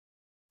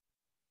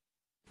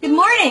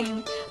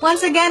morning!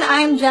 Once again,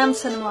 I'm Jam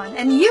Sanwan,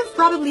 and you've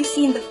probably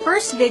seen the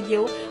first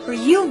video where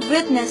you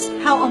witnessed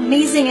how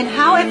amazing and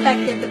how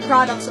effective the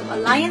products of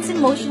Alliance in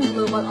Motion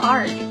Global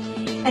are.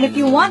 And if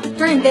you want to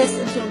turn this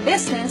into a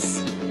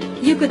business,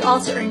 you could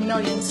also earn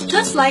millions,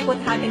 just like what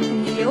happened to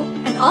Leo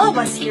and all of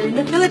us here in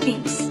the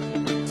Philippines.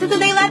 So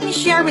today, let me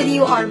share with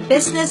you our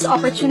business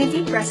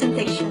opportunity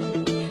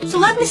presentation. So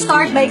let me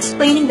start by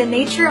explaining the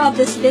nature of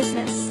this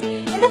business.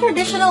 In the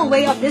traditional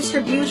way of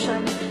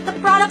distribution, the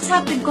products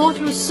have to go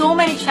through so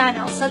many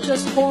channels such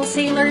as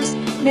wholesalers,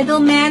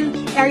 middlemen,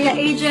 area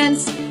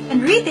agents,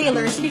 and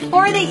retailers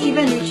before they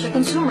even reach the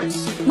consumers.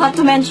 Not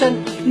to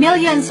mention,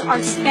 millions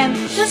are spent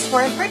just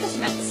for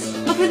advertisements.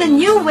 But with a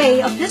new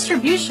way of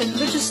distribution,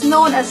 which is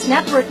known as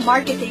network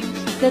marketing,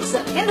 that's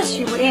the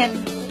industry we're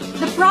in,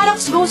 the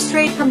products go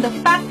straight from the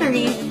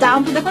factory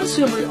down to the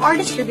consumer or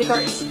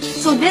distributors.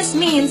 So this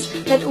means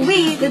that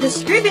we, the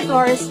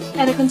distributors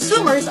and the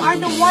consumers, are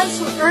the ones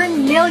who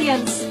earn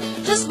millions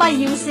just by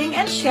using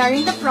and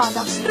sharing the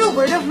products through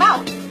word of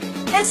mouth.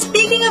 And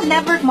speaking of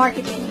network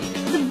marketing,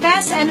 the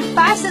best and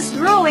fastest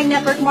growing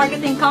network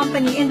marketing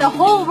company in the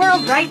whole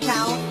world right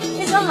now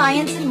is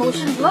Alliance in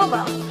Motion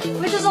Global,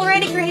 which has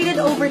already created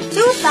over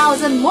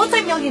 2,000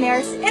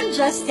 multimillionaires in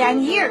just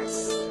 10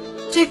 years.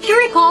 So if you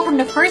recall from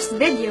the first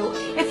video,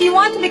 if you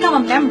want to become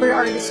a member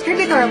or a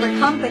distributor of our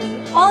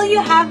company, all you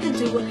have to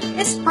do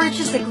is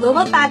purchase the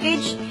global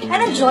package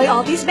and enjoy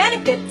all these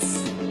benefits.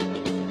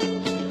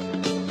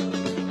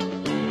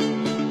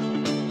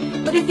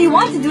 But if you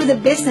want to do the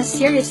business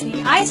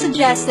seriously, I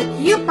suggest that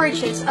you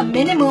purchase a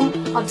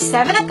minimum of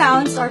 7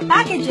 accounts or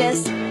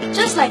packages,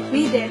 just like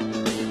we did.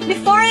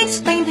 Before I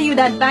explain to you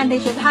the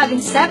advantage of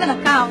having 7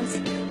 accounts,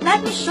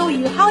 let me show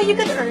you how you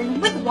can earn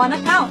with 1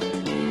 account.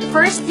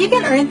 First, you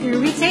can earn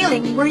through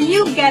retailing, where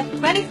you get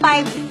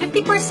 25 to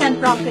 50%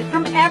 profit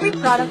from every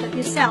product that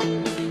you sell.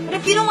 But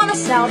if you don't want to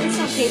sell, it's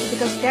okay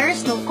because there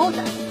is no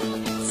quota.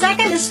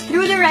 Second is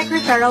through direct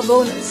referral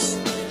bonus.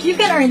 You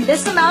can earn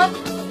this amount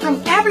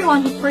from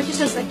everyone who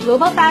purchases a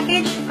global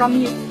package from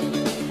you.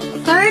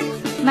 Third,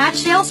 match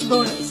sales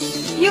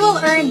bonus. You will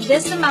earn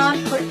this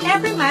amount for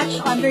every match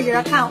under your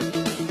account.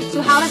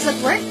 So how does that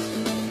work?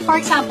 For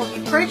example,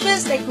 you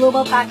purchased a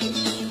global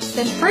package.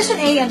 Then person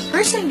A and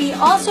person B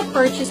also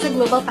purchase the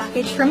global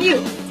package from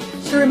you.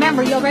 So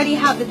remember, you already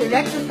have the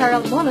direct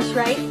referral bonus,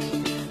 right?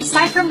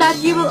 Aside from that,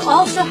 you will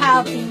also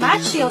have a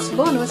match sales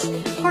bonus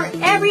for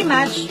every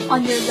match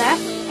on your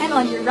left and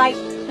on your right.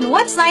 And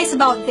what's nice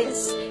about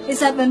this is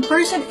that when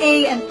person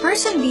A and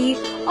person B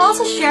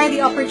also share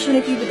the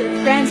opportunity with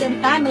their friends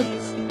and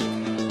families,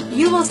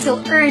 you will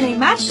still earn a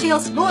match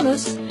sales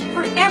bonus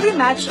for every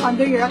match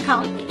under your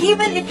account,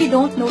 even if you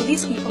don't know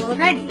these people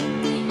already.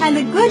 And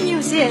the good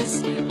news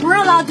is, we're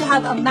allowed to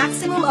have a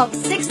maximum of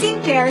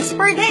 16 pairs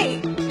per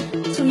day.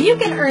 So you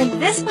can earn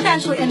this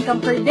potential income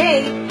per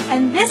day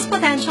and this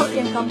potential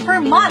income per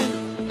month.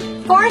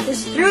 Fourth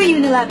is through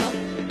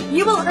Unilevel.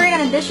 You will earn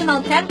an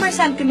additional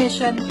 10%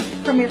 commission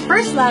from your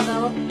first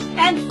level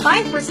and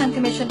 5%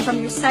 commission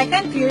from your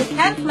second to your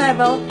 10th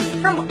level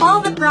from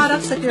all the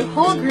products that your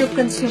whole group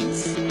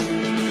consumes.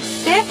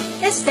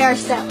 Fifth is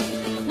stair-step.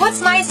 What's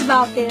nice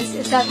about this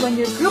is that when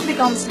your group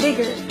becomes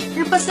bigger,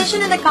 your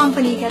position in the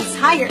company gets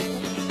higher.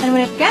 And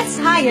when it gets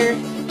higher,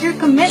 your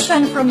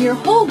commission from your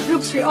whole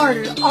group's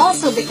reorder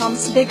also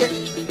becomes bigger.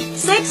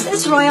 Sixth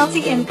is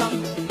royalty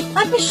income.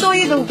 Let me show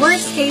you the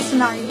worst case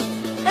scenario.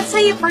 Let's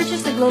say you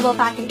purchased a global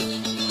package,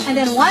 and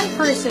then one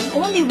person,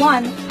 only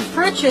one,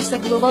 purchased the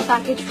global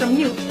package from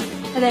you.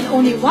 And then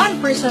only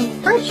one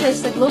person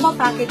purchased the global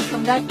package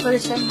from that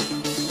person,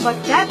 but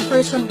that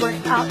person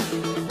worked out.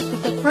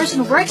 If the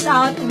person works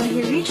out and when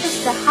he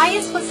reaches the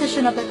highest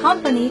position of the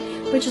company,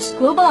 which is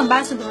Global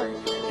Ambassador,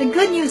 the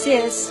good news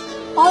is,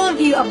 all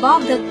of you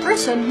above that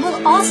person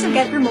will also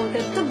get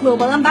promoted to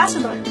Global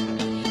Ambassador.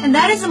 And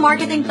that is the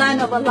marketing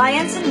plan of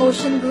Alliance in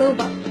Motion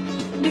Global.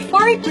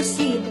 Before we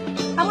proceed,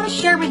 I want to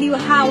share with you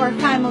how our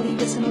family,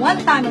 just in one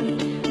family,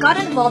 got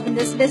involved in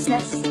this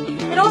business.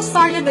 It all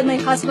started with my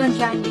husband,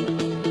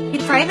 Jandy. He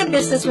tried the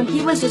business when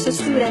he was just a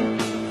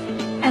student,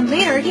 and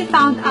later he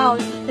found out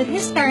that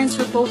his parents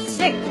were both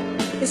sick.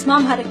 His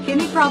mom had a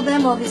kidney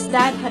problem while his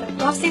dad had a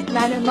prostate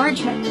gland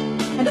enlargement,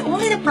 and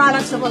only the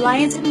products of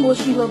Alliance in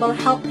Motion Global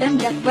helped them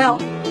get well.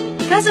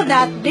 Because of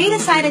that, they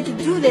decided to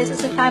do this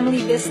as a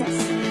family business.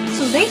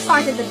 So they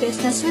started the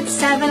business with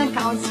 7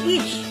 accounts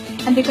each,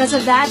 and because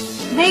of that,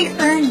 they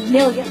earned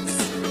millions.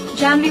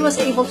 Janvi was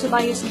able to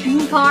buy his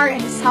dream car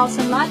and his house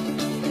and lot,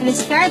 and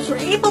his parents were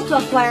able to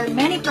acquire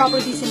many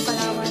properties in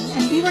Palawan,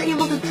 and we were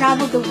able to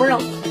travel the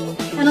world.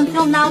 And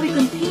until now, we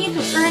continue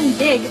to earn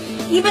big,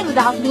 even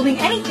without doing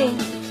anything.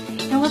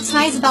 And what's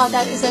nice about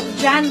that is that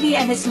Janvi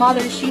and his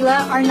mother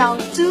Sheila are now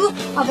 2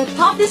 of the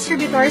top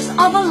distributors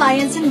of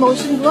Alliance in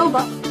Motion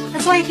Global.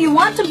 That's why if you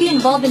want to be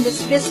involved in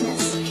this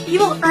business, you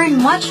will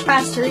earn much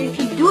faster if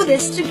you do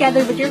this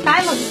together with your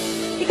family.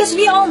 Because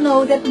we all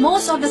know that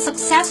most of the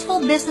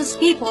successful business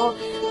people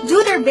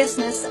do their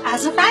business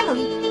as a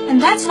family. And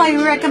that's why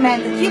we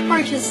recommend that you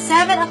purchase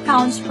 7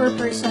 accounts per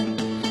person.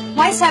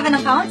 Why 7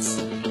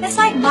 accounts? It's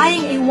like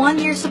buying a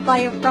 1-year supply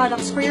of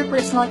products for your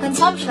personal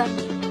consumption.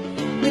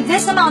 With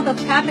this amount of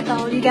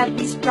capital, you get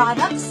these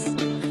products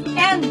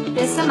and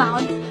this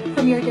amount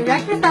from your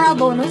direct referral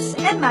bonus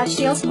and match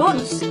sales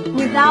bonus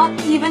without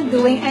even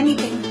doing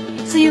anything.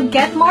 So you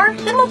get more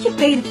than what you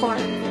paid for.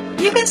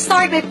 You can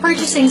start by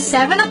purchasing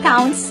 7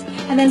 accounts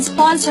and then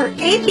sponsor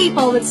 8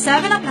 people with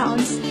 7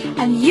 accounts,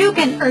 and you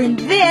can earn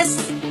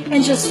this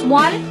in just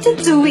 1 to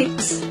 2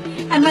 weeks.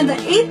 And when the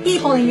 8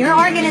 people in your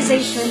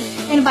organization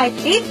invite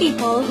 8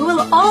 people who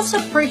will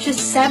also purchase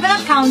 7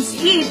 accounts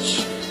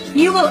each,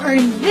 you will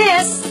earn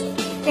this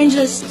in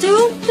just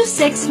 2 to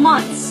 6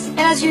 months. And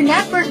as your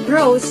network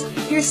grows,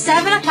 your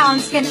 7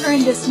 accounts can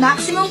earn this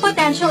maximum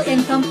potential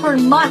income per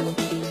month.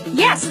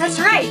 Yes, that's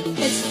right.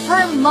 It's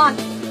per month.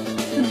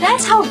 So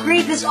that's how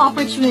great this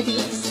opportunity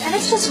is. And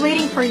it's just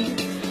waiting for you.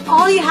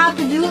 All you have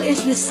to do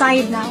is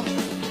decide now.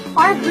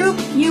 Our group,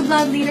 New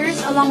Blood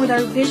Leaders, along with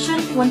our Vision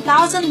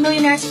 1000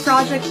 Millionaires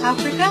Project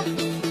Africa,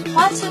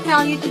 wants to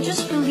tell you to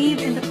just believe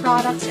in the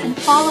products and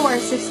follow our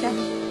system.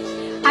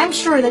 I'm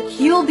sure that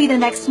you'll be the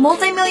next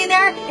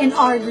multimillionaire in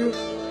our group.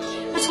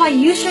 That's why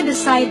you should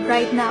decide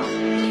right now.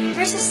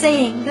 There's a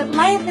saying that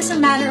life is a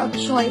matter of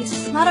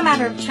choice, not a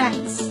matter of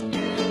chance.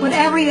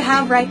 Whatever you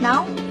have right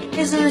now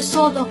is the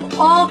result of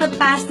all the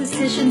past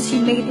decisions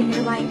you made in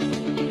your life.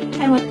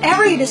 And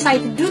whatever you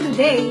decide to do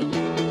today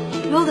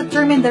will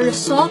determine the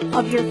result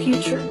of your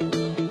future.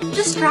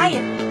 Just try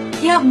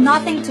it. You have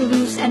nothing to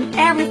lose and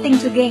everything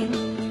to gain.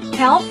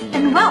 Health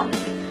and wealth.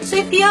 So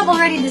if you have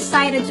already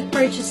decided to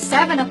purchase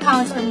 7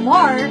 accounts or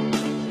more,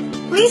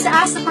 please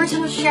ask the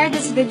person who shared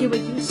this video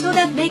with you so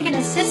that they can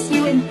assist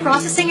you in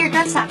processing your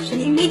transaction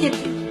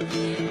immediately.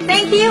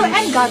 Thank you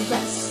and God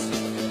bless.